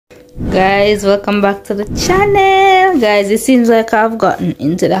Guys, welcome back to the channel. Guys, it seems like I've gotten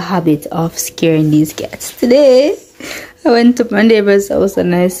into the habit of scaring these cats. Today I went to my neighbor's house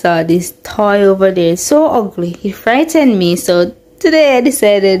and I saw this toy over there. It's so ugly, it frightened me. So today I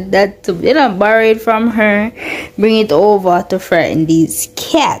decided that to borrow it from her, bring it over to frighten these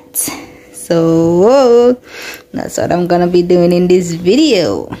cats. So that's what I'm gonna be doing in this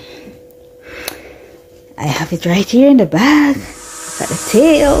video. I have it right here in the bag. Got the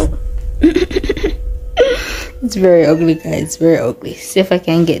tail. It's very ugly, guys, very ugly. See if I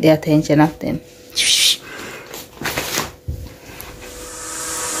can get the attention of them.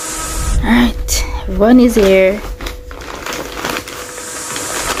 Alright, everyone is here.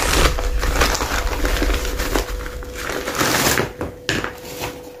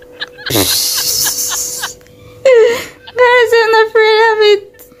 Guys, I'm afraid of it.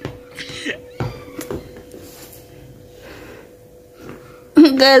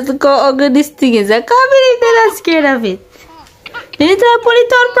 Guys, look how ugly this thing is. I can't believe they're not scared of it. Didn't I put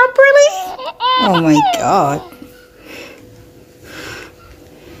it on properly? Oh my god.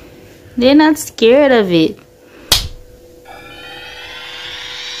 They're not scared of it.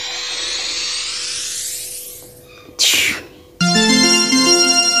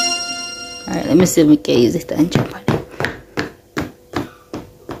 Alright, let me see if we can use it and jump on it.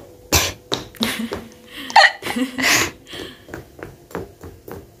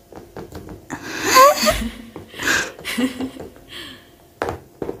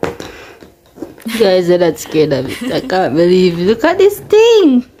 Guys, they're not scared of it. I can't believe it. Look at this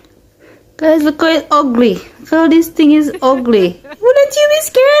thing. Guys, look how it's ugly. Look how this thing is ugly. Wouldn't you be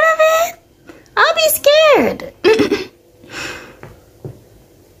scared of it? I'll be scared.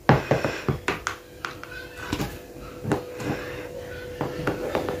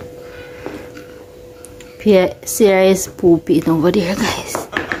 Sierra is pooping over there, guys.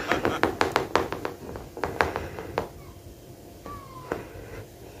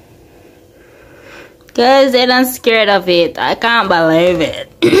 Guys, they're not scared of it. I can't believe it.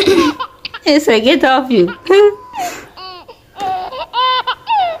 It's like, get off you.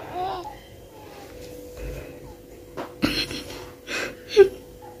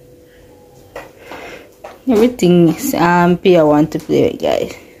 Everything is Pia want to play with,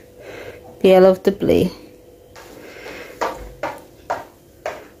 guys. Pia love to play.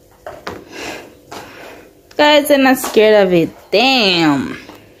 Guys, they're not scared of it. Damn.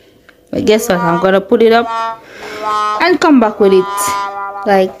 But guess what? I'm gonna put it up and come back with it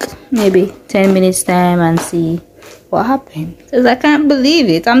like maybe 10 minutes time and see what happened. Because I can't believe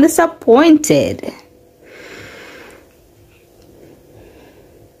it. I'm disappointed.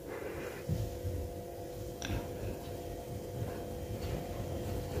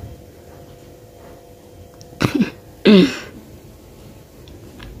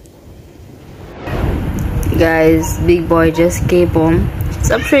 Guys, big boy just came home.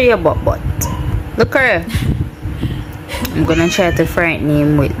 Stop showing your butt. Look at her. I'm gonna try to frighten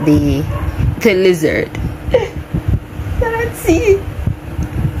him with the lizard. Let's see.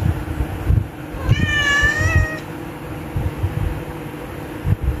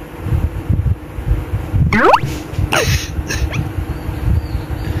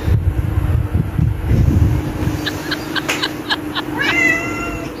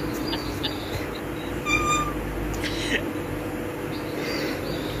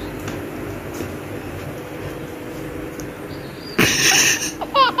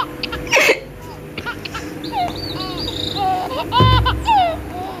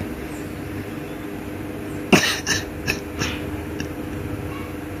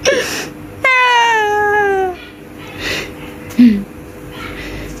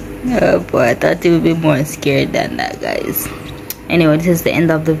 Oh boy, I thought you would be more scared than that, guys. Anyway, this is the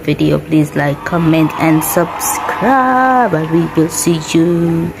end of the video. Please like, comment, and subscribe, and we will see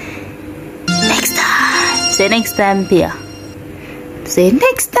you next time. Say next time, Pia. Say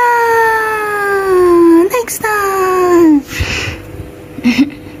next time. Next time.